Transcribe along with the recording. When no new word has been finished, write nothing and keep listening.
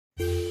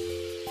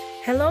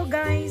Hello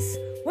guys!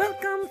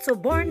 Welcome to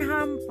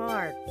Burnham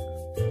Park.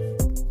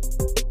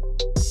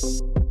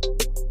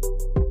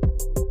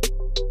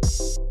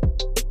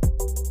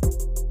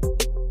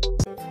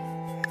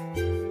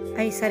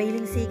 Ay,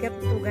 sariling sikap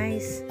to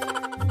guys.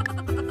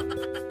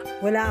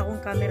 Wala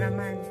akong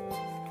cameraman.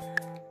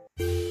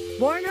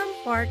 Burnham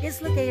Park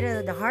is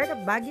located at the heart of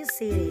Baguio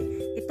City.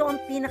 Ito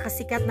ang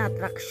pinakasikat na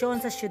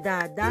atraksyon sa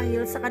syudad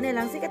dahil sa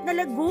kanilang sikat na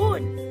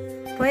lagoon.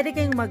 Pwede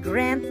kayong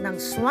mag-rent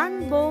ng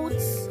swan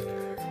boats.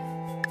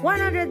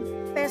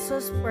 100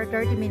 pesos per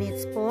 30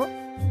 minutes po.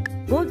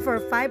 Good for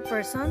 5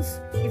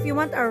 persons. If you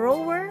want a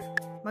rower,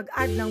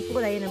 mag-add lang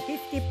po tayo ng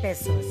 50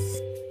 pesos.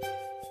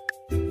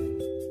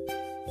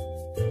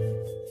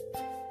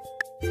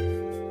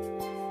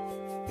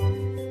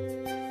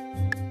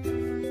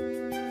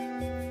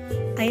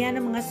 Ayan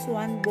ang mga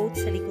swan boat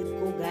sa likod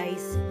ko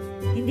guys.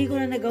 Hindi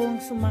ko na nagawang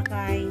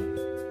sumakay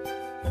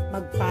at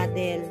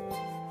mag-paddle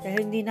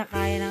dahil hindi na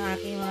kaya ng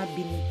aking mga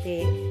binte.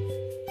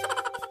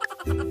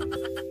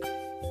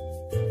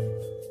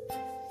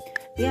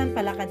 Ayan,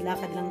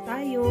 palakad-lakad lang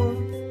tayo.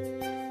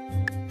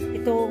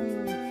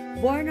 Itong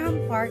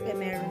Burnham Park ay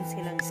meron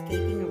silang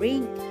skating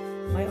rink.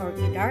 May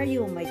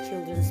orchidarium, may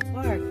children's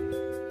park.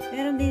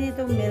 Meron din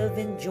itong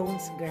Melvin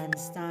Jones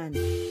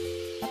Grandstand.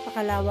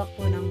 Napakalawak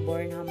po ng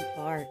Burnham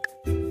Park.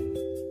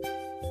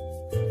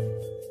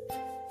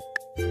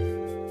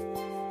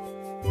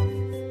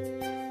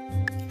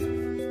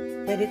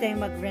 Pwede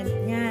tayong mag-rent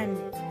niyan.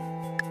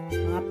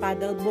 Mga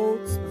paddle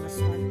boats, mga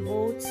swan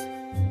boats,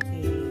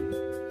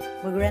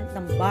 mag-rent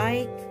ng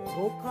bike,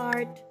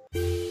 go-kart.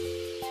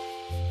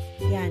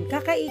 Yan,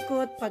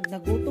 kakaikot. Pag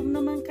nagutom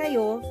naman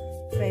kayo,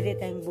 pwede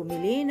tayong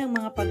bumili ng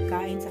mga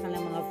pagkain sa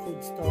kanilang mga food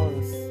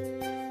stalls.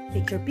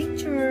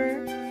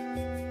 Picture-picture.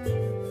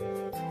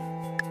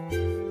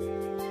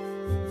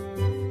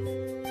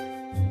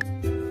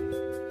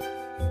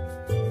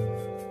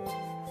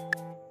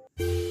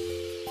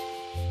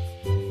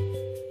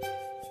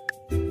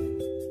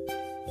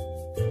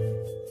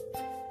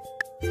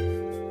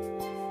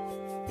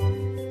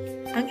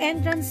 Ang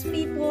entrance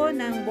fee po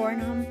ng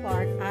Burnham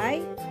Park ay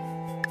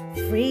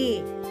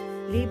free.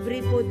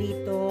 Libre po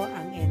dito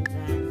ang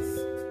entrance.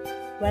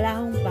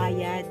 Wala hong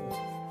bayad.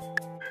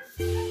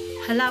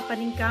 Hala,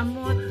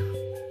 paningkamot.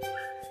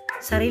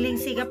 Sariling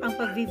sikap ang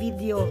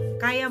pagbi-video.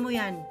 Kaya mo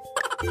yan.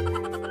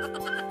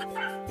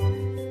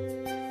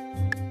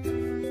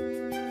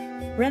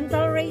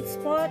 Rental rates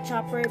po,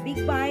 chopper big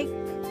bike,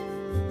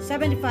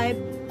 75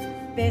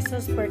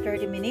 pesos per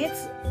 30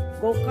 minutes.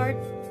 Go-kart,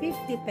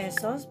 50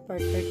 pesos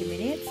per 30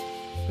 minutes.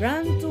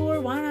 Grand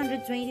Tour,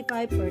 125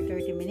 per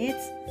 30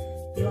 minutes.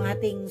 Yung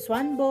ating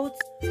swan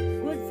boats,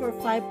 good for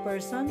 5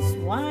 persons,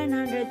 100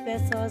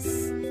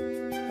 pesos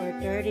per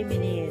 30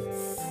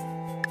 minutes.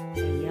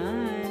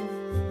 Ayan.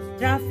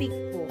 Traffic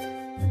po.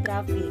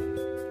 Traffic.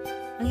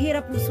 Ang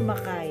hirap mo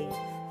sumakay.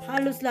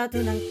 Halos lahat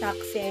ng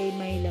taxi ay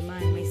may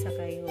laman, may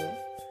sakay ho.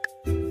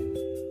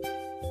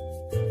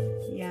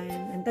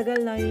 Yan. Ang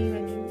tagal na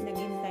yung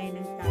naghintay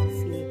ng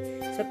taxi.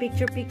 So,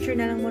 picture-picture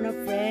na lang muna,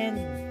 friend.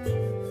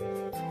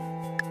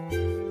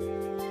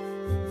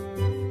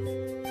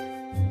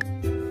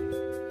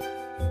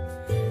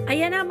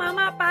 Ayan na,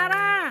 mama,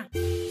 para!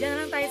 Diyan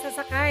lang tayo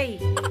sasakay.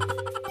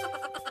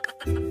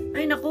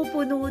 Ay, naku,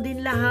 puno din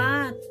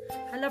lahat.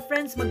 Hala,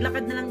 friends,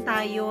 maglakad na lang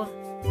tayo.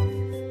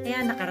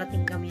 Ayan,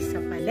 nakarating kami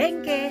sa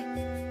palengke.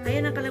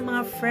 Ayan ang kalang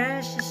mga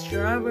fresh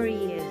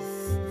strawberries.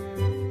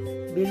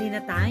 Bili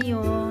na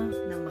tayo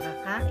ng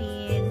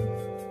makakain.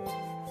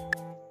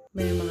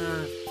 May mga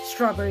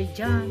strawberry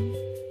jam.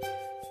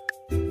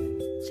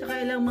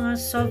 Tsaka ilang mga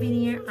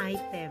souvenir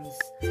items.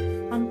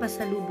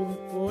 Pampasalubong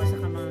ko sa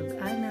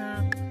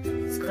kamag-anak,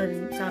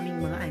 sa aming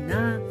mga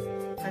anak,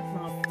 at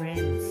mga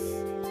friends.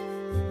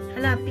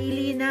 Hala,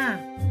 pili na.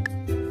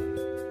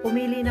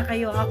 Pumili na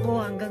kayo.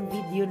 Ako hanggang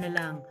video na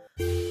lang.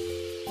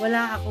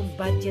 Wala akong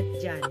budget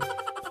dyan.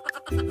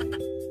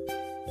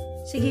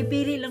 Sige,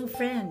 pili lang,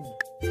 friend.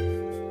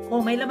 O,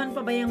 may laman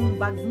pa ba yung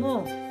bag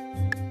mo?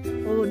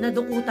 O,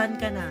 nadukutan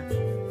ka na.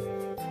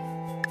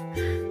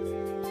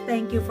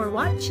 Thank you for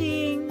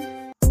watching.